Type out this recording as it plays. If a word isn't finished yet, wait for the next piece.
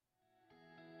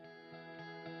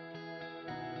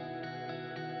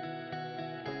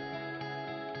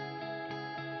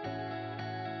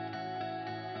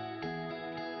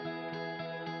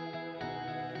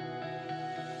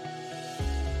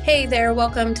Hey there,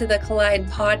 welcome to the Collide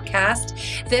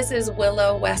podcast. This is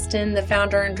Willow, Weston, the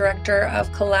founder and director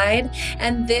of Collide.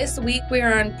 And this week we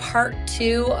are on part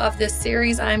 2 of this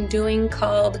series I'm doing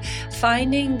called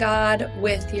Finding God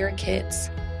with Your Kids.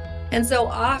 And so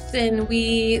often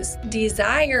we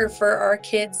desire for our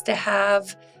kids to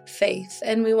have faith,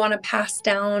 and we want to pass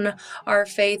down our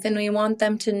faith, and we want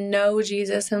them to know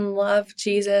Jesus and love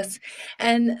Jesus.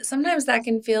 And sometimes that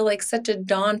can feel like such a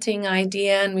daunting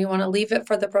idea, and we want to leave it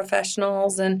for the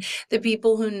professionals and the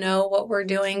people who know what we're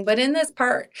doing. But in this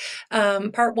part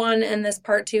 1 and this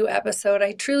part 2 episode,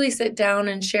 I truly sit down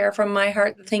and share from my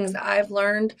heart the things I've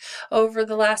learned over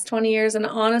the last 20 years. And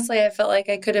honestly, I felt like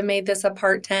I could have made this a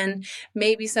part 10.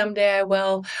 Maybe someday I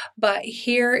will. But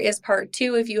here is part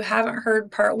 2. If you haven't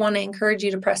heard part 1, I encourage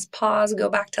you to press pause, go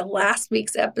back to last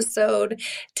week's episode,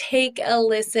 take a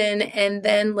listen, and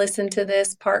then listen to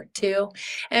this part 2.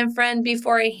 And friend,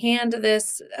 before I hand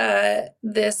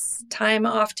this time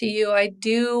off to you, I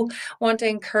do want to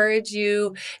encourage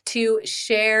you to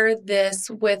share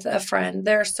this with a friend.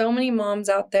 There are so many moms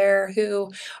out there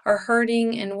who are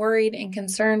hurting and worried and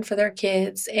concerned for their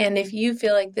kids. And if you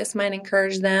feel like this might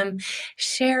encourage them,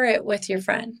 share it with your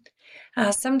friend.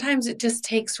 Sometimes it just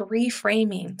takes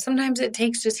reframing. Sometimes it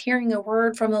takes just hearing a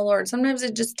word from the Lord. Sometimes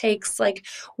it just takes like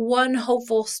one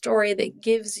hopeful story that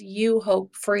gives you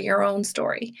hope for your own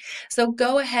story. So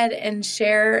go ahead and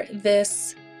share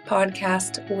this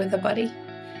podcast with a buddy.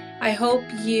 I hope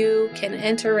you can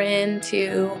enter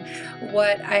into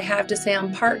what I have to say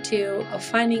on part 2 of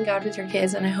Finding God with Your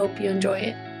Kids, and I hope you enjoy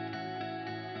it.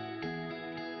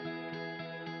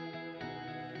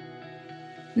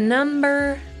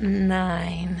 Number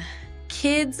 9,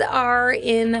 kids are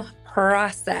in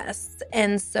process,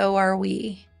 and so are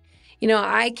we. You know,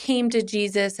 I came to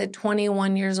Jesus at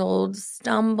 21 years old,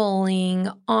 stumbling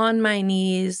on my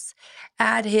knees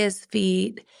at his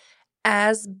feet,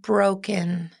 as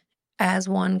broken as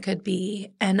one could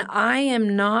be. And I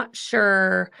am not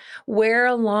sure where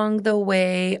along the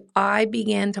way I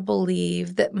began to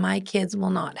believe that my kids will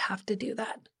not have to do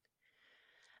that.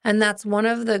 And that's one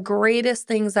of the greatest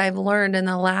things I've learned in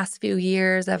the last few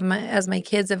years as my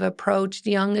kids have approached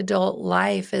young adult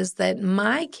life is that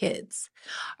my kids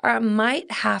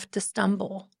might have to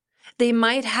stumble. They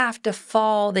might have to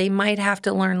fall. They might have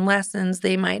to learn lessons.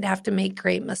 They might have to make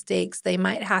great mistakes. They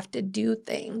might have to do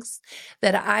things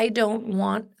that I don't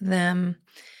want them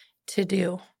to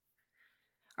do.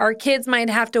 Our kids might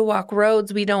have to walk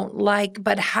roads we don't like,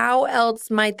 but how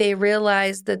else might they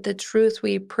realize that the truth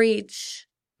we preach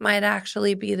might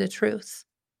actually be the truth?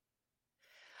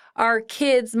 Our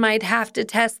kids might have to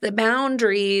test the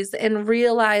boundaries and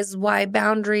realize why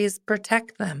boundaries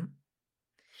protect them.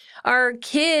 Our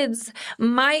kids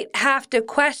might have to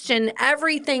question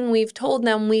everything we've told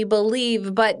them we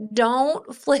believe, but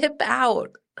don't flip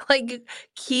out. Like,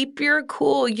 keep your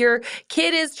cool. Your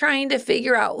kid is trying to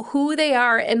figure out who they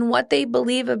are and what they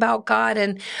believe about God.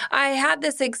 And I had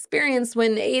this experience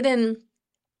when Aiden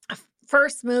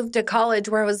first moved to college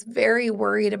where I was very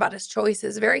worried about his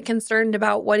choices, very concerned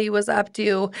about what he was up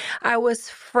to. I was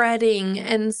fretting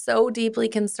and so deeply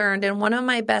concerned. And one of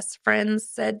my best friends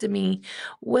said to me,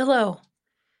 Willow,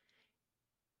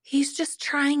 he's just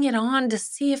trying it on to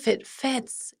see if it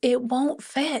fits. It won't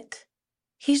fit.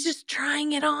 He's just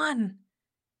trying it on.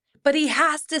 But he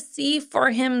has to see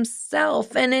for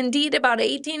himself. And indeed, about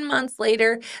 18 months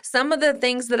later, some of the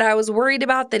things that I was worried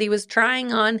about that he was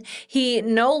trying on, he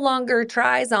no longer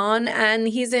tries on, and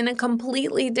he's in a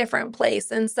completely different place.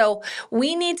 And so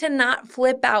we need to not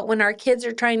flip out when our kids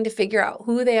are trying to figure out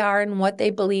who they are and what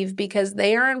they believe, because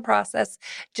they are in process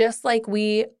just like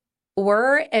we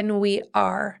were and we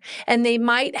are. And they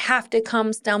might have to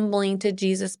come stumbling to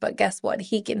Jesus, but guess what?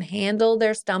 He can handle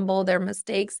their stumble, their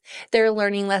mistakes, their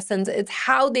learning lessons. It's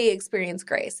how they experience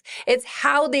grace. It's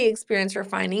how they experience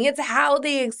refining. It's how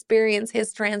they experience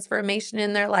his transformation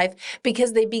in their life,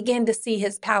 because they begin to see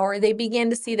his power. They begin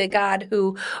to see the God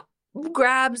who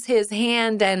grabs his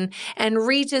hand and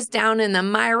reaches down in the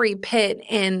miry pit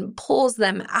and pulls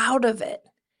them out of it.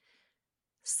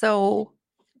 So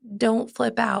don't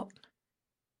flip out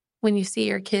when you see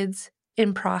your kids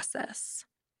in process.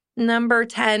 Number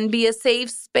 10, be a safe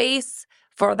space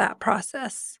for that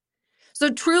process.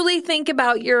 So truly think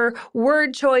about your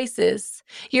word choices,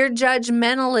 your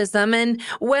judgmentalism, and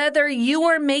whether you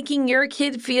are making your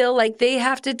kid feel like they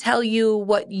have to tell you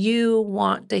what you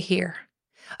want to hear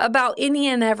about any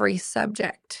and every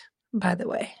subject, by the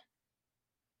way.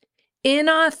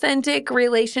 Inauthentic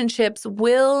relationships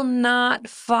will not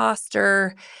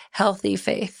foster healthy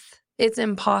faith. It's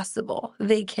impossible.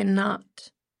 They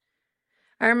cannot.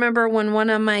 I remember when one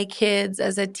of my kids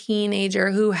as a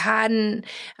teenager who hadn't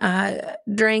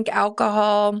drank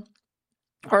alcohol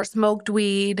or smoked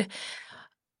weed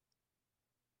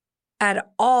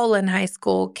at all in high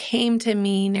school came to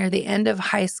me near the end of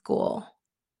high school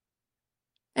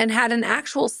and had an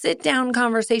actual sit-down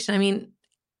conversation. I mean,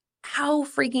 how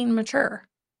freaking mature.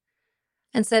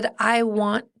 And said, I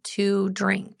want to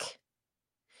drink.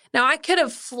 Now, I could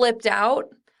have flipped out.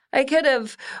 I could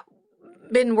have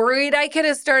been worried. I could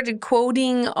have started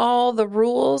quoting all the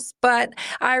rules, but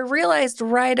I realized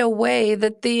right away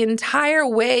that the entire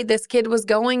way this kid was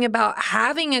going about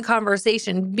having a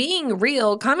conversation, being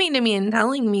real, coming to me and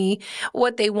telling me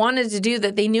what they wanted to do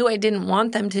that they knew I didn't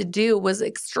want them to do was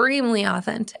extremely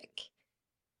authentic.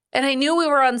 And I knew we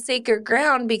were on sacred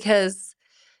ground because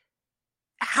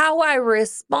how I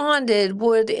responded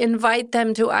would invite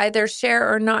them to either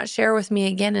share or not share with me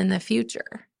again in the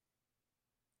future.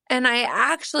 And I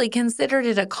actually considered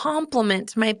it a compliment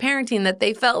to my parenting that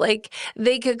they felt like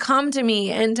they could come to me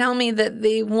and tell me that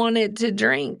they wanted to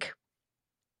drink.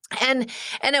 And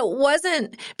it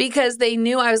wasn't because they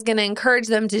knew I was going to encourage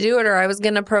them to do it or I was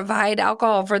going to provide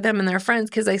alcohol for them and their friends,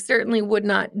 because I certainly would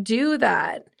not do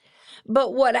that.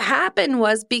 But what happened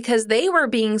was because they were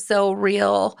being so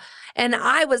real and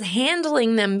I was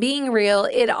handling them being real,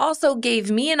 it also gave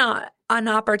me an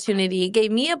opportunity,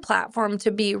 gave me a platform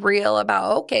to be real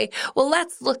about, okay, well,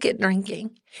 let's look at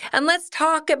drinking. And let's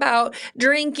talk about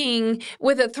drinking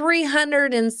with a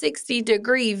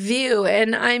 360-degree view.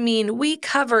 And I mean, we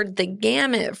covered the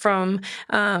gamut from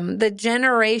the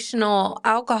generational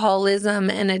alcoholism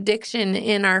and addiction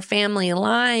in our family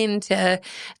line to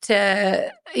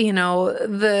the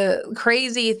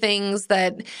crazy things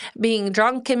that being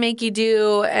drunk can make you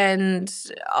do and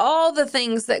all the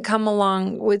things that come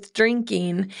along with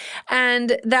drinking.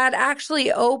 And that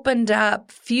actually opened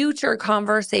up future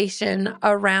conversation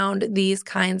around these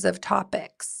kinds of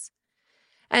topics.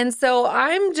 And so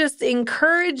I'm just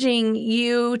encouraging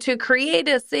you to create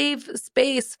a safe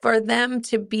space for them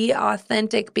to be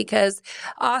authentic, because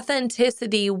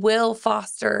authenticity will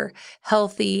foster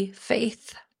healthy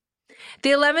faith.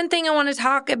 The 11th thing I want to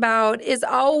talk about is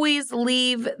always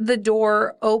leave the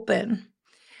door open.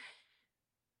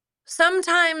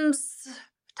 Sometimes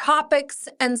topics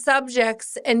and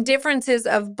subjects and differences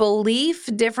of belief,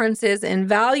 differences in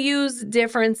values,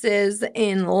 differences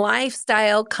in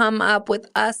lifestyle come up with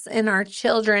us and our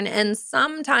children. And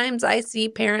sometimes I see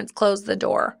parents close the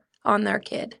door on their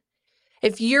kid.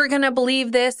 If you're going to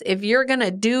believe this, if you're going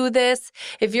to do this,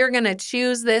 if you're going to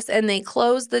choose this, and they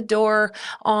close the door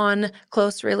on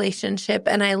close relationship.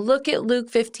 And I look at Luke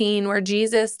 15 where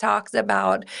Jesus talks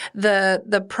about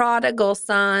the prodigal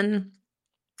son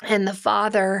and the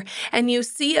father, and you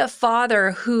see a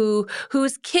father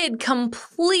whose kid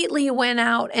completely went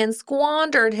out and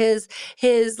squandered his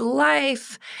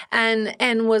life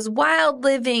and was wild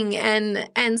living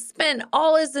and spent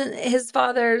all his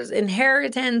father's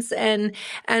inheritance and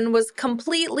was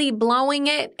completely blowing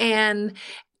it, and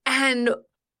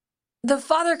the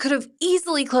father could have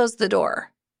easily closed the door.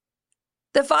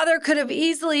 The father could have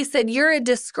easily said, you're a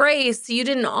disgrace. You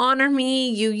didn't honor me.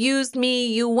 You used me.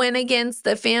 You went against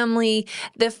the family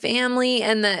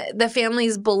and the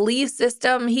family's belief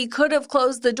system. He could have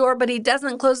closed the door, but he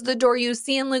doesn't close the door. You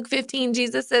see in Luke 15,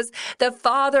 Jesus says, the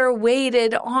father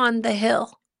waited on the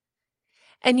hill.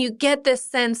 And you get this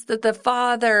sense that the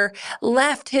father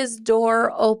left his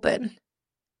door open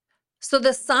so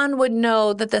the son would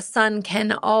know that the son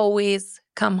can always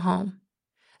come home,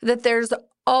 that there's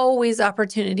always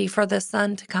opportunity for the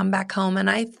son to come back home. And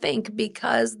I think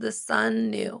because the son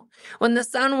knew when the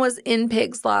son was in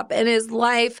pig slop and his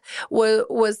life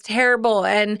was terrible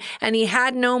and he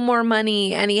had no more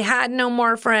money and he had no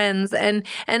more friends and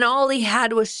all he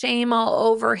had was shame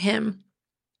all over him,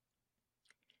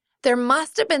 there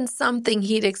must have been something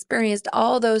he'd experienced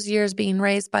all those years being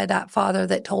raised by that father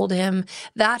that told him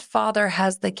that father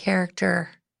has the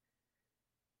character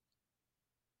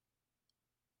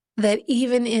that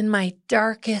even in my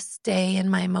darkest day, in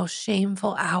my most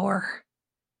shameful hour,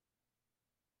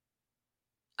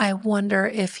 I wonder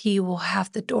if he will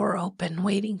have the door open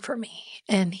waiting for me.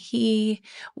 And he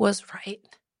was right.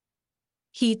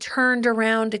 He turned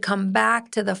around to come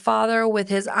back to the father with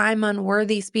his I'm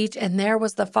unworthy speech, and there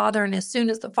was the father. And as soon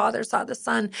as the father saw the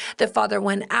son, the father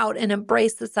went out and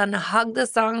embraced the son, hugged the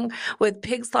son with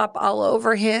pig slop all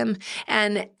over him,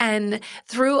 and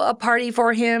threw a party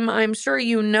for him. I'm sure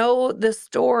you know the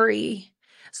story.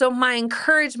 So my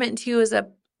encouragement to you as a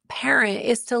parent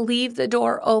is to leave the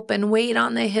door open, wait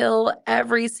on the hill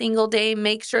every single day,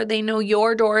 make sure they know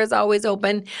your door is always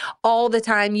open all the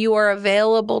time. You are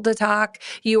available to talk.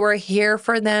 You are here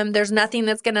for them. There's nothing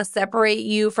that's going to separate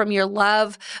you from your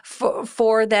love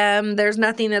for them. There's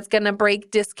nothing that's going to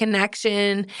break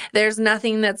disconnection. There's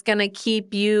nothing that's going to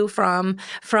keep you from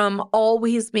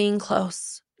always being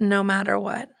close, no matter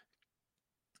what.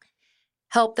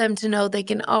 Help them to know they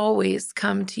can always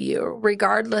come to you,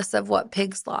 regardless of what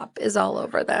pig slop is all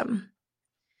over them.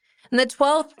 And the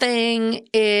 12th thing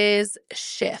is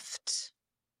shift.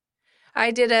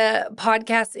 I did a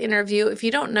podcast interview. If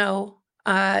you don't know,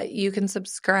 you can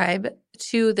subscribe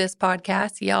to this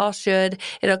podcast. Y'all should.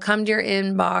 It'll come to your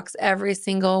inbox every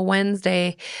single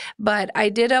Wednesday. But I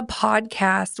did a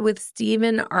podcast with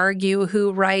Stephen Argue,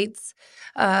 who writes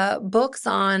books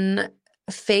on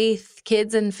faith,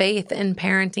 kids and faith and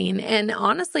parenting. And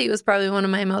honestly, it was probably one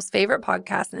of my most favorite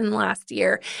podcasts in the last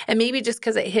year. And maybe just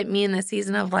because it hit me in the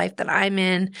season of life that I'm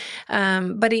in.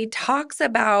 But he talks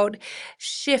about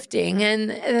shifting. And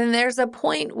there's a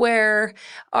point where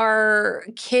our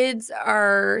kids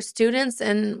are students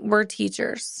and we're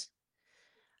teachers.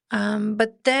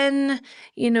 But then,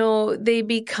 they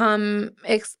become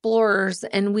explorers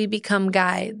and we become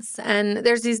guides. And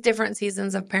there's these different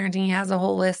seasons of parenting. He has a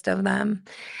whole list of them.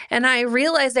 And I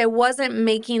realized I wasn't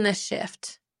making the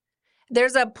shift.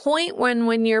 There's a point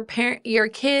when your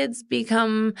kids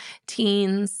become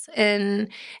teens and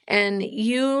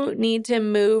you need to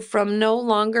move from no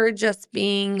longer just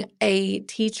being a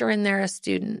teacher and they're a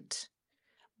student,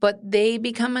 but they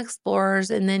become explorers,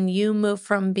 and then you move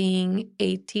from being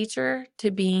a teacher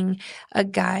to being a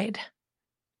guide.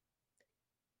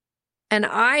 And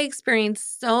I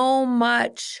experienced so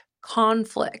much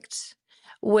conflict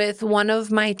with one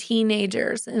of my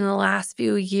teenagers in the last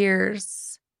few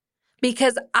years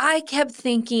because I kept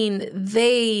thinking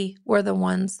they were the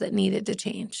ones that needed to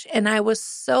change. And I was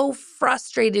so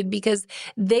frustrated because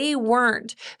they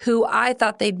weren't who I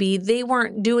thought they'd be. They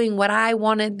weren't doing what I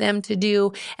wanted them to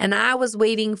do. And I was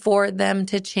waiting for them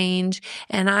to change.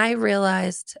 And I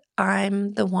realized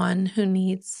I'm the one who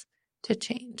needs to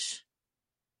change.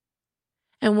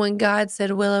 And when God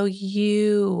said, Willow,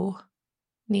 you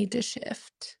need to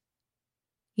shift.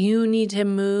 You need to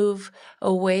move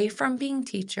away from being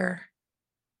teacher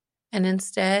and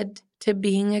instead to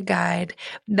being a guide.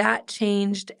 That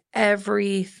changed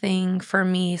everything for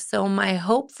me. So my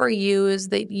hope for you is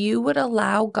that you would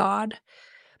allow God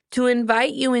to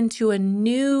invite you into a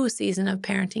new season of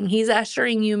parenting. He's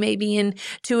ushering you maybe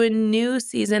into a new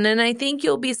season. And I think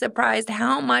you'll be surprised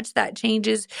how much that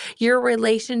changes your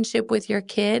relationship with your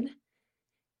kid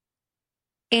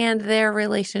and their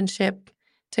relationship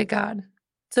to God.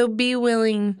 So be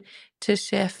willing to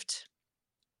shift.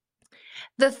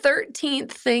 The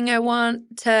 13th thing I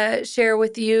want to share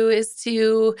with you is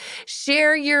to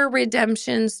share your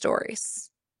redemption stories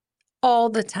all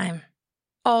the time.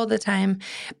 All the time.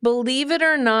 Believe it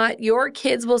or not, your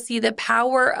kids will see the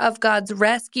power of God's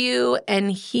rescue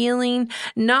and healing,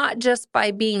 not just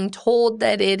by being told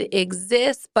that it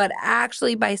exists, but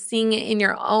actually by seeing it in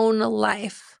your own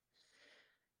life.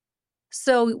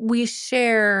 So we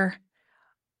share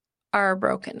our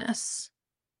brokenness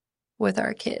with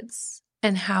our kids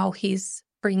and how He's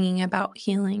bringing about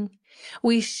healing.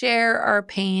 We share our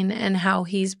pain and how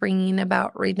He's bringing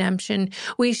about redemption.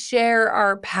 We share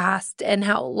our past and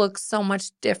how it looks so much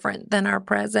different than our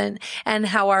present and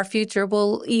how our future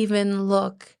will even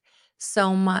look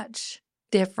so much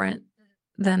different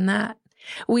than that.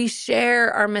 We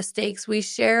share our mistakes. We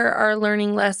share our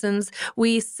learning lessons.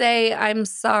 We say, I'm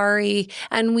sorry.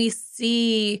 And we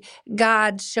see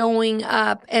God showing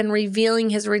up and revealing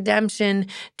His redemption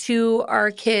to our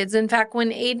kids. In fact,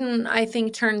 when Aiden, I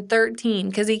think, turned 13,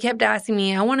 because he kept asking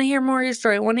me, I want to hear more of your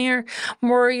story. I want to hear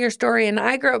more of your story. And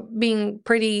I grew up being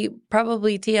pretty,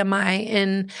 probably TMI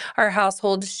in our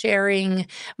household, sharing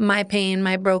my pain,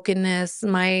 my brokenness,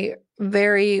 my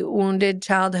very wounded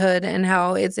childhood and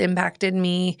how it's impacted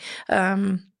me,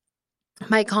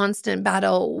 my constant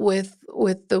battle with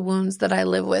the wounds that I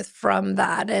live with from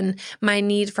that and my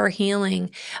need for healing.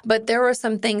 But there were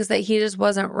some things that he just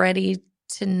wasn't ready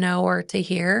to know or to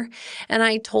hear. And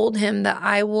I told him that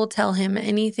I will tell him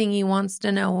anything he wants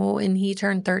to know when he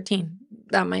turned 13.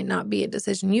 That might not be a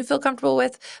decision you feel comfortable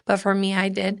with, but for me, I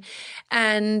did.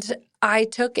 And I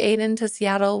took Aiden to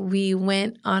Seattle. We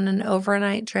went on an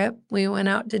overnight trip. We went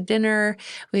out to dinner.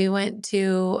 We went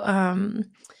to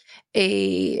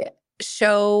a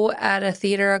show at a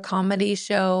theater, a comedy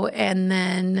show, and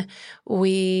then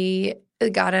we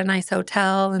got a nice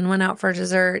hotel and went out for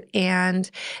dessert. And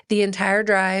the entire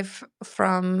drive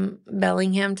from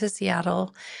Bellingham to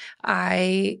Seattle,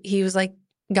 he was like,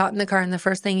 got in the car, and the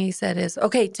first thing he said is,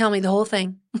 "Okay, tell me the whole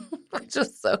thing," which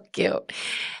was so cute.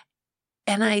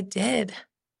 And I did.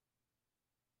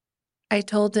 I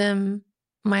told him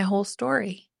my whole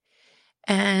story.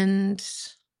 And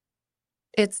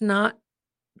it's not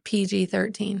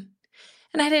PG-13.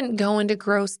 And I didn't go into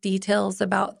gross details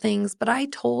about things, but I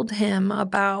told him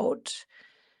about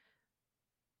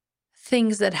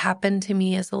things that happened to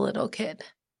me as a little kid.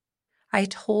 I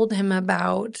told him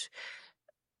about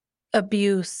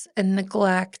abuse and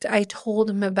neglect. I told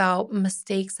him about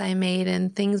mistakes I made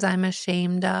and things I'm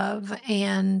ashamed of.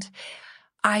 And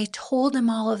I told him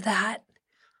all of that.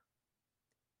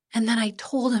 And then I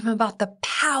told him about the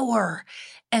power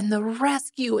and the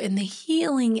rescue and the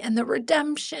healing and the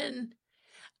redemption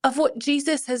of what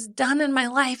Jesus has done in my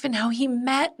life and how he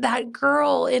met that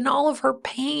girl in all of her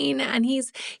pain. And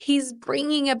he's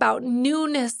bringing about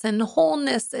newness and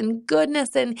wholeness and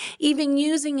goodness and even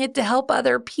using it to help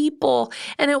other people.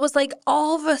 And it was like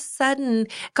all of a sudden,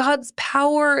 God's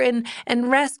power and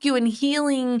rescue and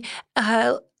healing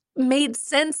made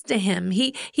sense to him.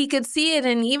 He could see it.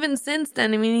 And even since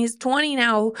then, I mean, he's 20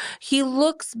 now, he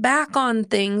looks back on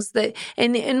things that,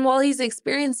 and while he's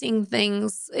experiencing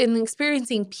things and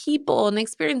experiencing people and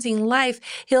experiencing life,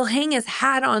 he'll hang his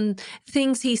hat on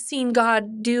things he's seen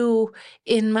God do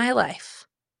in my life.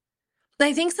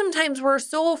 I think sometimes we're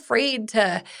so afraid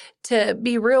to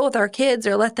be real with our kids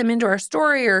or let them into our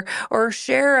story or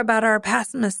share about our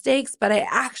past mistakes. But I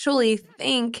actually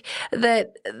think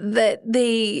that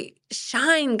they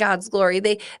shine God's glory.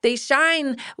 They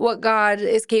shine what God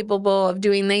is capable of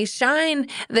doing. They shine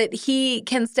that he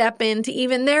can step into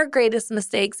even their greatest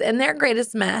mistakes and their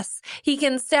greatest mess. He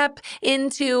can step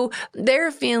into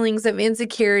their feelings of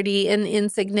insecurity and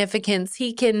insignificance.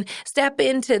 He can step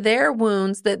into their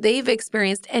wounds that they've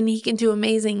experienced, and he can do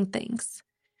amazing things.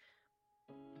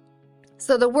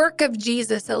 So the work of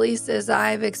Jesus, at least as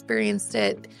I've experienced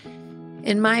it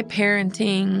in my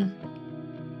parenting,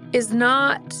 is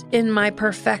not in my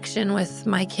perfection with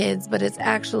my kids, but it's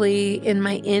actually in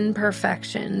my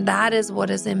imperfection. That is what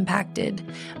has impacted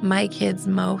my kids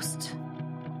most.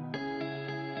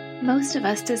 Most of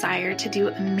us desire to do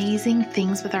amazing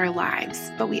things with our lives,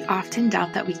 but we often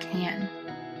doubt that we can.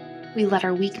 We let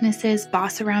our weaknesses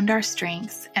boss around our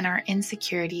strengths, and our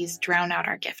insecurities drown out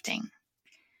our gifting.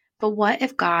 But what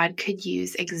if God could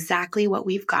use exactly what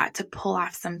we've got to pull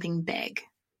off something big?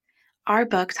 Our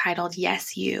book, titled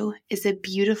Yes, You, is a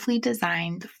beautifully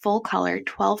designed, full-color,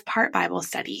 12-part Bible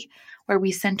study where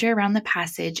we center around the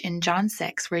passage in John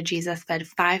 6 where Jesus fed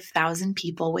 5,000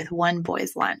 people with one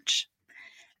boy's lunch.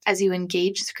 As you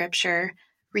engage Scripture,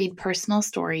 read personal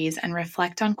stories, and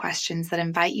reflect on questions that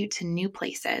invite you to new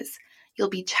places, you'll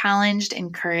be challenged,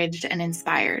 encouraged, and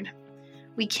inspired.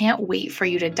 We can't wait for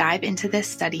you to dive into this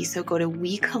study, so go to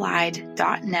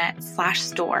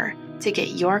wecollide.net/store to get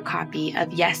your copy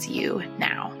of Yes, You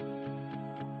now.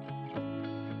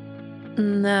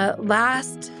 And the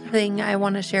last thing I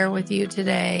want to share with you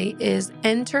today is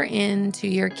enter into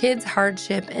your kids'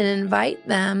 hardship and invite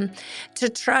them to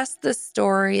trust the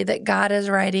story that God is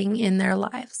writing in their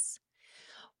lives.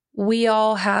 We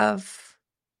all have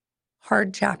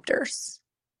hard chapters.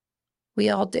 We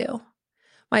all do.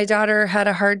 My daughter had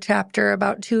a hard chapter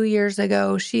about 2 years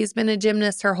ago. She's been a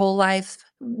gymnast her whole life,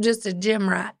 just a gym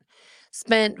rat.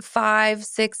 Spent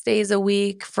 5-6 days a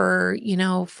week for,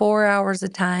 4 hours a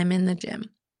time in the gym.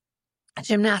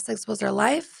 Gymnastics was her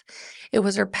life. It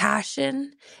was her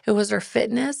passion. It was her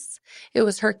fitness. It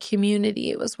was her community.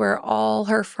 It was where all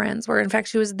her friends were. In fact,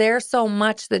 she was there so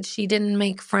much that she didn't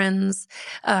make friends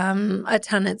a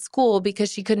ton at school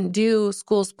because she couldn't do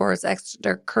school sports,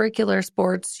 extracurricular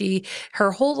sports.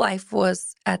 Her whole life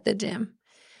was at the gym.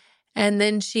 And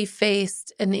then she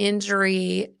faced an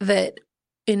injury that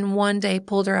in one day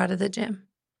pulled her out of the gym.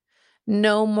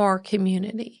 No more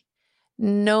community.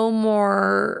 No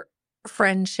more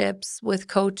friendships with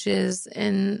coaches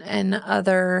and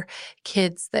other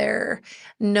kids there.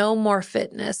 No more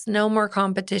fitness, no more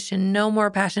competition, no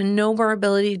more passion, no more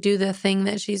ability to do the thing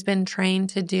that she's been trained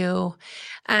to do.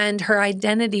 And her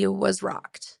identity was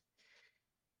rocked.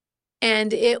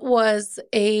 And it was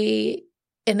an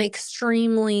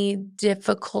extremely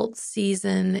difficult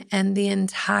season. And the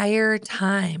entire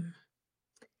time,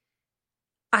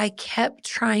 I kept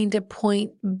trying to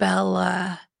point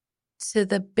Bella to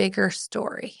the bigger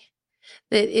story.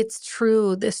 That it's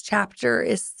true, this chapter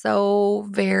is so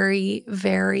very,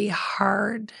 very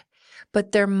hard.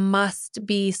 but there must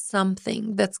be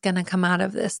something that's going to come out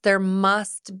of this. There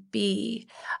must be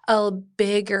a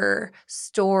bigger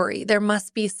story. There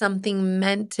must be something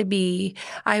meant to be.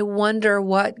 I wonder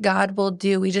what God will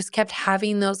do. We just kept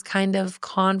having those kind of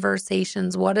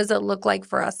conversations. What does it look like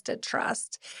for us to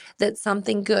trust that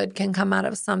something good can come out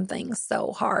of something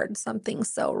so hard, something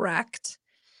so wrecked?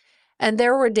 And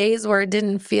there were days where it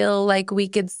didn't feel like we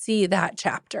could see that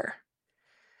chapter.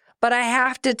 But I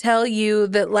have to tell you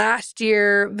that last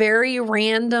year, very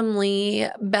randomly,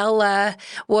 Bella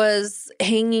was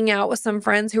hanging out with some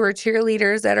friends who were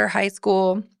cheerleaders at her high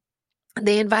school.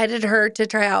 They invited her to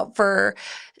try out for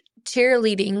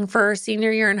cheerleading for her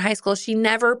senior year in high school. She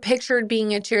never pictured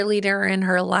being a cheerleader in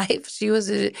her life. She was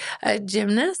a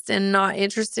gymnast and not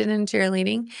interested in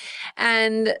cheerleading.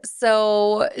 And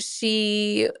so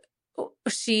she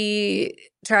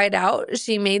tried out.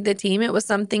 She made the team. It was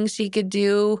something she could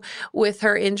do with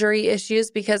her injury issues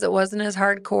because it wasn't as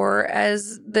hardcore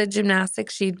as the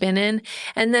gymnastics she'd been in.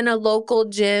 And then a local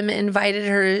gym invited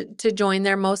her to join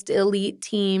their most elite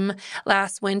team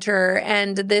last winter.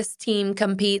 And this team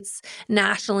competes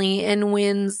nationally and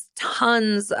wins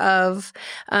tons of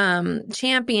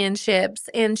championships.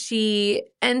 And she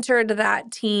entered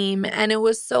that team, and it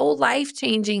was so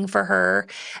life-changing for her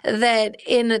that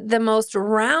in the most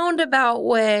roundabout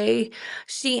way,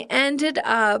 she ended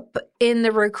up in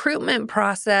the recruitment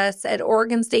process at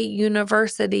Oregon State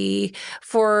University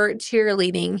for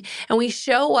cheerleading. And we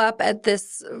show up at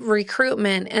this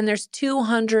recruitment, and there's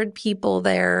 200 people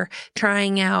there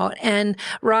trying out. And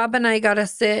Rob and I got to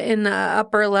sit in the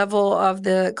upper level of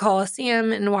the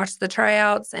Coliseum and watch the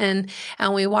tryouts. And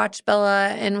we watched Bella,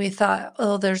 and we thought,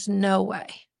 oh, there's no way.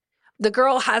 The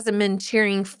girl hasn't been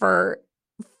cheering for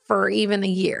even a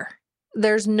year.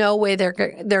 There's no way they're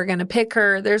going to pick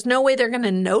her. There's no way they're going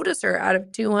to notice her out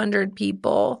of 200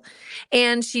 people.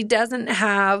 And she doesn't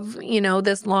have,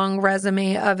 this long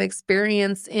resume of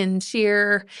experience in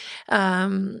cheer.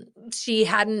 She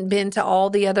hadn't been to all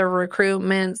the other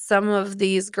recruitments. Some of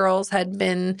these girls had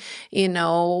been,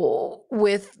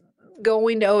 with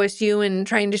going to OSU and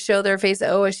trying to show their face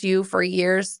at OSU for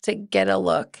years to get a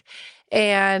look.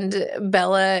 And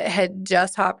Bella had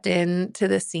just hopped into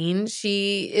the scene.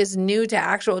 She is new to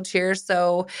actual cheer.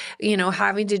 So,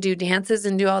 having to do dances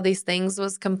and do all these things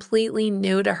was completely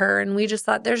new to her. And we just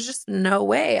thought there's just no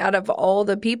way out of all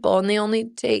the people. And they only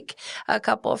take a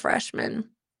couple of freshmen.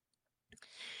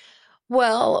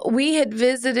 Well, we had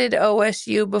visited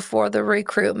OSU before the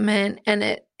recruitment,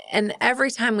 and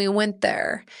every time we went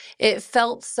there, it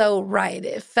felt so right.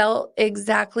 It felt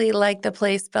exactly like the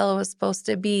place Bella was supposed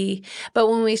to be. But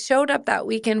when we showed up that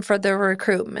weekend for the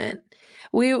recruitment,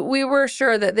 we were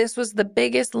sure that this was the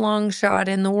biggest long shot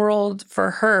in the world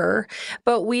for her.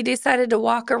 But we decided to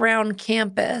walk around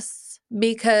campus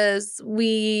because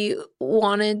we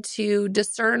wanted to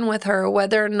discern with her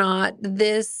whether or not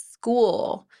this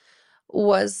school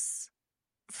was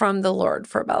from the Lord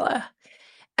for Bella.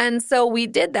 And so we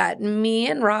did that. Me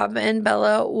and Rob and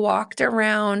Bella walked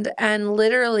around and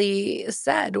literally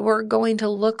said, we're going to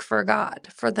look for God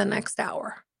for the next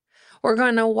hour. We're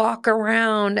going to walk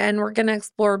around and we're going to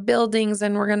explore buildings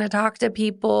and we're going to talk to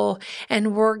people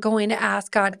and we're going to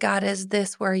ask God, is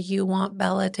this where you want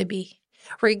Bella to be?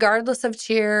 Regardless of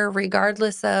cheer,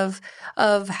 regardless of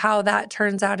how that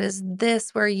turns out, is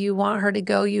this where you want her to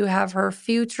go? You have her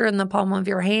future in the palm of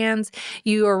your hands.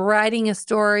 You are writing a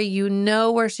story. You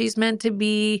know where she's meant to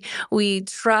be. We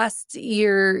trust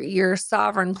your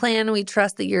sovereign plan. We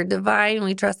trust that you're divine.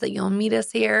 We trust that you'll meet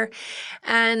us here.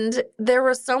 And there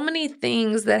were so many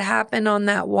things that happened on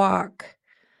that walk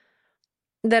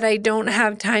that I don't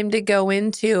have time to go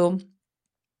into.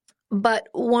 But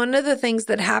one of the things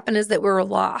that happened is that we were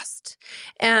lost.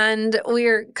 And we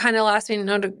were kind of lost. We didn't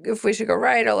know if we should go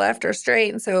right or left or straight.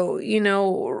 And so,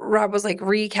 Rob was like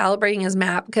recalibrating his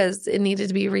map because it needed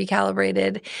to be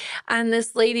recalibrated. And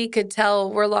this lady could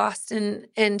tell we're lost.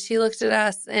 And she looked at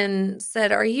us and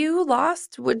said, "Are you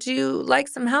lost? Would you like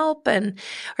some help?" And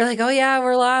we're like, "Oh yeah,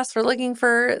 we're lost. We're looking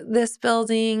for this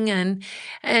building."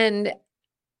 And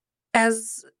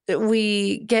as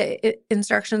we get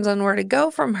instructions on where to go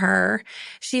from her,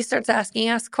 she starts asking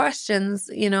us questions,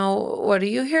 what are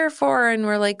you here for? And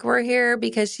we're like, we're here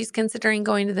because she's considering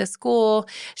going to this school.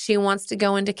 She wants to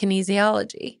go into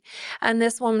kinesiology. And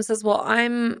this woman says, well,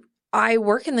 I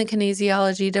work in the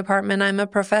kinesiology department. I'm a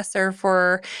professor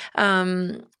for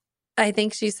I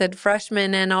think she said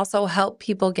freshmen, and also help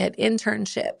people get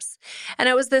internships. And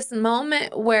it was this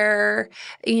moment where,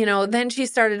 then she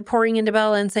started pouring into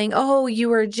Bella and saying, oh, you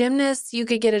were a gymnast. You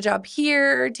could get a job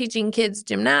here teaching kids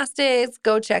gymnastics.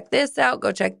 Go check this out.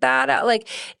 Go check that out. Like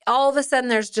all of a sudden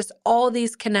there's just all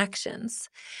these connections.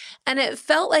 And it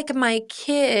felt like my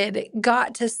kid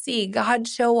got to see God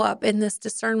show up in this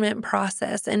discernment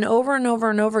process. And over and over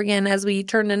and over again, as we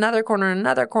turned another corner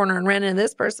and ran into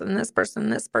this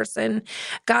person,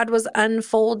 God was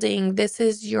unfolding, this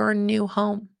is your new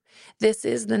home. This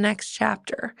is the next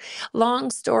chapter.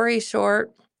 Long story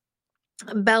short,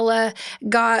 Bella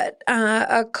got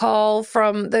a call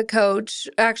from the coach,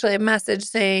 actually a message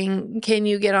saying, can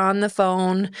you get on the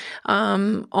phone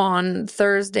on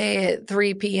Thursday at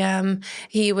 3 p.m.?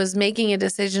 He was making a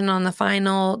decision on the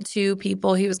final two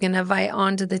people he was going to invite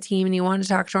onto the team, and he wanted to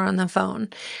talk to her on the phone.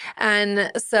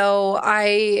 And so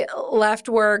I left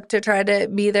work to try to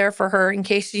be there for her in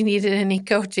case she needed any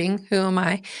coaching. Who am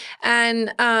I?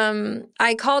 And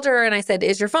I called her and I said,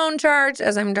 is your phone charged?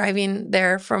 As I'm driving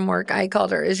there from work, I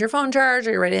called her, is your phone charged?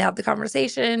 Are you ready to have the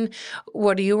conversation?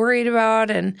 What are you worried about?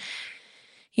 And,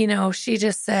 she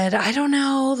just said, I don't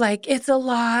know, like it's a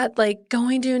lot, like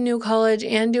going to a new college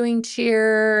and doing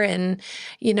cheer. And,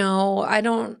 I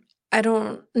don't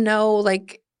know,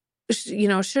 like,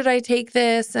 should I take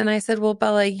this? And I said, well,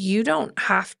 Bella, you don't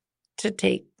have to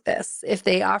take this. If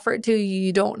they offer it to you,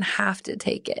 you don't have to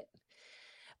take it.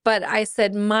 But I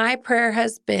said, my prayer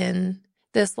has been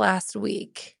this last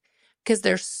week, because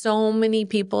there's so many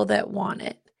people that want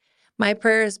it. My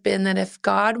prayer has been that if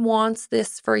God wants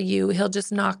this for you, he'll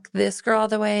just knock this girl all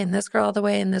the way and this girl all the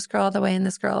way and this girl all the way and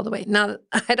this girl all the way. Now,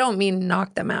 I don't mean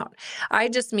knock them out. I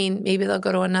just mean maybe they'll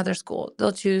go to another school.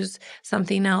 They'll choose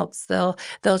something else. They'll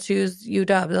choose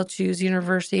UW. They'll choose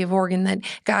University of Oregon, that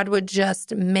God would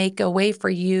just make a way for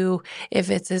you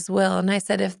if it's his will. And I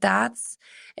said, if that's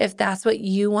what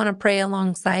you want to pray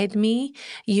alongside me,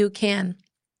 you can.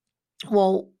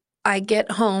 Well, I get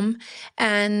home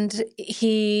and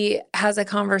he has a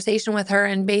conversation with her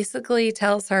and basically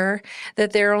tells her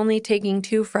that they're only taking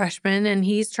 2 freshmen and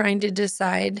he's trying to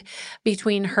decide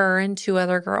between her and 2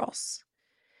 other girls.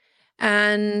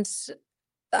 And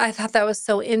I thought that was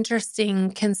so interesting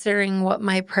considering what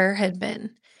my prayer had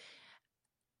been.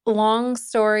 Long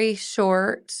story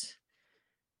short,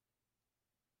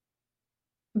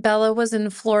 Bella was in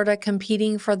Florida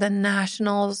competing for the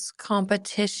nationals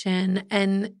competition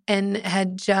and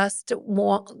had just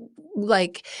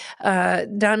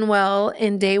done well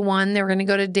in day 1. They were going to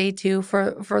go to day 2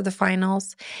 for the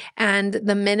finals. And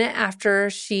the minute after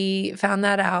she found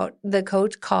that out, the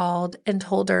coach called and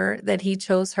told her that he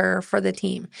chose her for the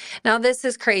team. Now, this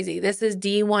is crazy. This is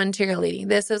D1 cheerleading.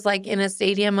 This is like in a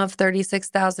stadium of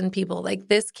 36,000 people. Like,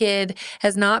 this kid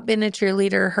has not been a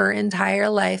cheerleader her entire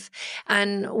life.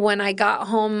 And when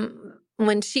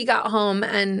she got home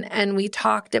and we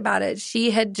talked about it, she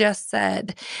had just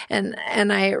said, and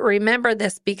I remember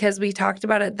this because we talked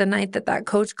about it the night that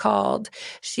coach called.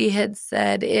 She had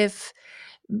said,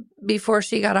 before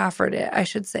she got offered it, I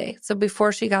should say. So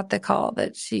before she got the call,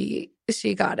 that she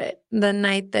got it. The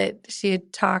night that she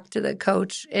had talked to the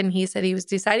coach and he said he was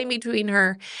deciding between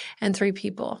her and 3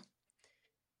 people.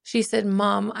 She said,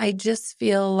 Mom, I just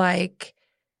feel like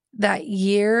that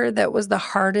year that was the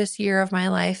hardest year of my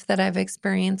life that I've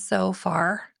experienced so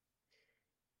far.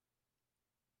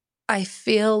 I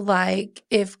feel like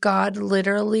if God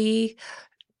literally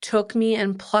took me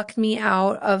and plucked me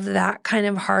out of that kind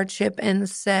of hardship and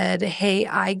said, hey,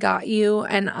 I got you,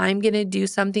 and I'm going to do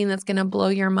something that's going to blow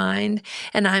your mind,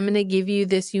 and I'm going to give you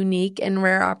this unique and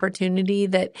rare opportunity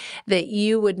that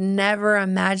you would never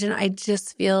imagine. I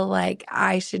just feel like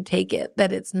I should take it,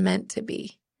 that it's meant to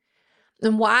be.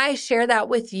 And why I share that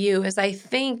with you is I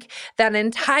think that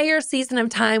entire season of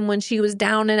time when she was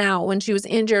down and out, when she was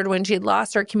injured, when she had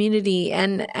lost her community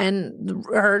and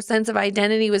her sense of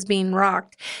identity was being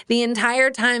rocked, the entire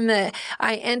time that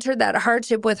I entered that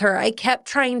hardship with her, I kept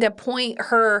trying to point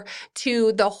her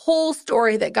to the whole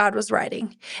story that God was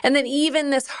writing. And that even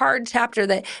this hard chapter,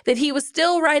 that he was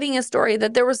still writing a story,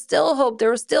 that there was still hope, there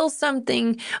was still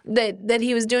something that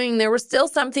he was doing, there was still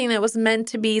something that was meant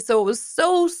to be. So it was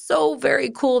so very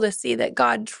cool to see that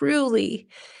God truly,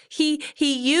 he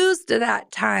used that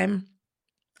time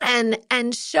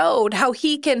and showed how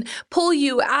he can pull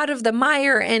you out of the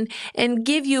mire and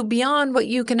give you beyond what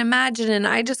you can imagine. And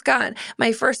I just got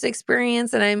my first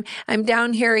experience, and I'm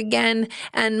down here again,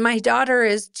 and my daughter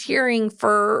is cheering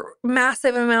for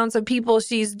massive amounts of people.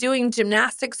 She's doing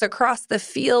gymnastics across the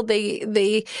field.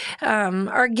 They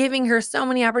are giving her so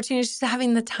many opportunities. She's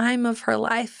having the time of her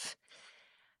life.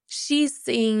 She's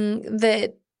seeing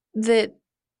that that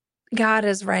God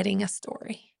is writing a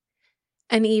story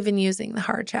and even using the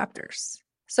hard chapters.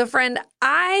 So friends,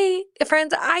 I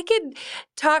could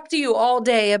talk to you all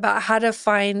day about how to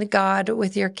find God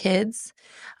with your kids.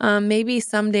 Maybe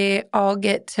someday I'll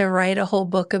get to write a whole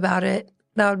book about it.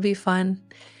 That would be fun.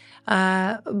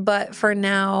 But for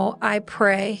now, I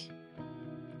pray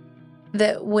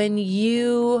that when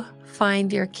you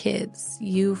find your kids,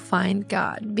 you find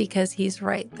God because He's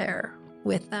right there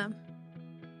with them.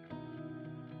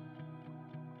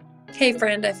 Hey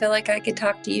friend, I feel like I could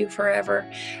talk to you forever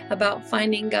about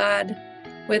finding God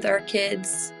with our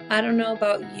kids. I don't know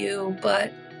about you,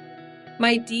 but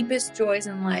my deepest joys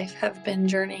in life have been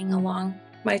journeying along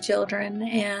my children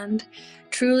and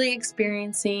truly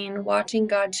experiencing, watching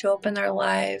God show up in their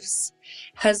lives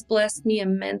has blessed me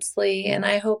immensely. And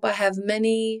I hope I have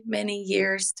many, many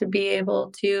years to be able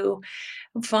to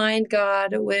find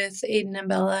God with Aiden and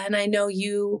Bella. And I know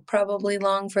you probably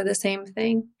long for the same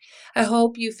thing. I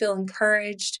hope you feel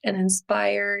encouraged and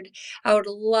inspired. I would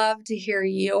love to hear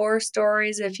your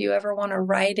stories. If you ever want to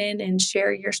write in and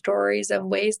share your stories of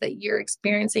ways that you're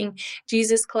experiencing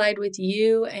Jesus Collide with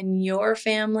you and your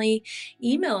family,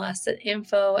 email us at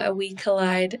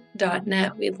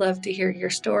info@wecollide.net. We'd love to hear your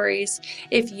stories.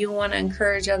 If you want to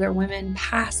encourage other women,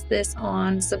 pass this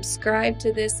on. Subscribe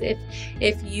to this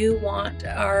if you want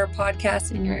our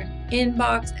podcast in your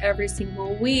inbox every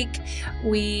single week.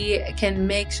 We can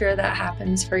make sure that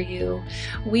happens for you.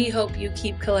 We hope you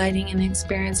keep colliding and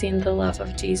experiencing the love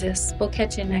of Jesus. We'll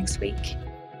catch you next week.